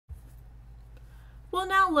we'll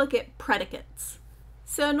now look at predicates.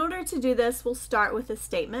 So in order to do this, we'll start with a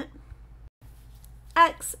statement.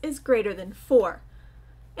 X is greater than 4.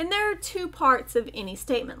 And there are two parts of any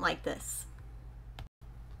statement like this.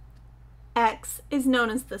 X is known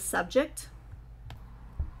as the subject,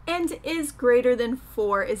 and is greater than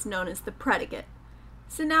 4 is known as the predicate.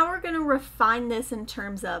 So now we're going to refine this in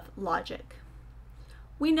terms of logic.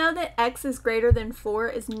 We know that X is greater than 4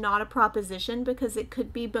 is not a proposition because it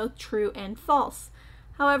could be both true and false.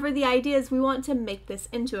 However, the idea is we want to make this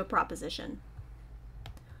into a proposition.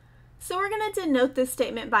 So we're going to denote this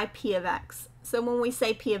statement by P of X. So when we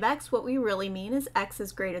say P of X, what we really mean is X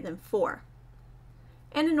is greater than 4.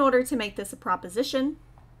 And in order to make this a proposition,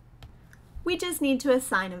 we just need to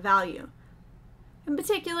assign a value. In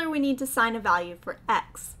particular, we need to assign a value for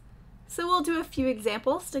X. So we'll do a few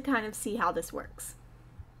examples to kind of see how this works.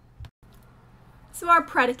 So our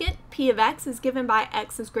predicate, P of X, is given by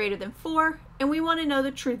X is greater than 4, and we want to know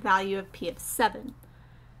the truth value of P of 7.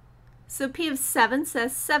 So P of 7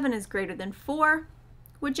 says 7 is greater than 4,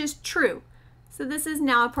 which is true. So this is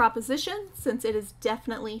now a proposition since it is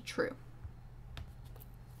definitely true.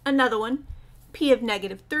 Another one, P of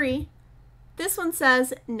negative 3. This one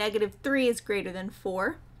says negative 3 is greater than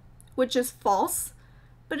 4, which is false,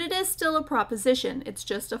 but it is still a proposition. It's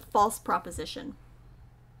just a false proposition.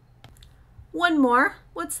 One more,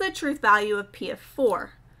 what's the truth value of P of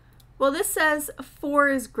 4? Well, this says 4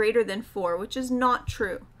 is greater than 4, which is not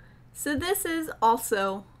true. So this is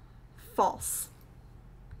also false.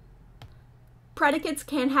 Predicates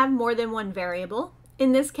can have more than one variable.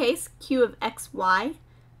 In this case, Q of xy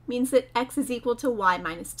means that x is equal to y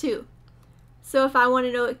minus 2. So if I want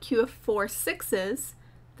to know what Q of 4, 6 is,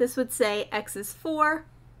 this would say x is 4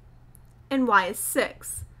 and y is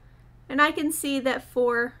 6. And I can see that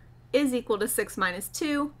 4 is equal to 6 minus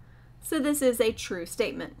 2, so this is a true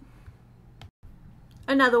statement.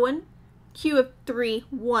 Another one, Q of 3,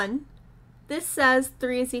 1. This says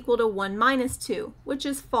 3 is equal to 1 minus 2, which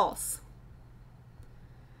is false.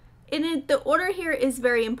 The order here is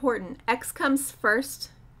very important. X comes first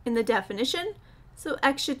in the definition, so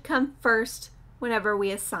X should come first whenever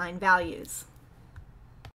we assign values.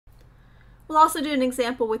 We'll also do an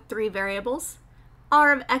example with 3 variables.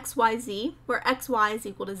 R of x, y, z, where x, y is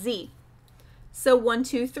equal to z. So 1,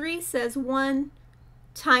 2, 3 says 1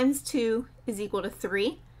 times 2 is equal to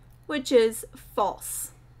 3, which is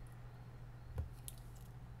false.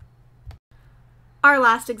 Our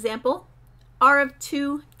last example, R of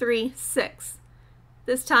 2, 3, 6.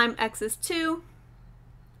 This time x is 2,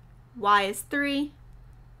 y is 3,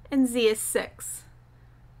 and z is 6.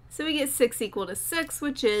 So we get 6 equal to 6,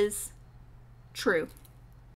 which is true.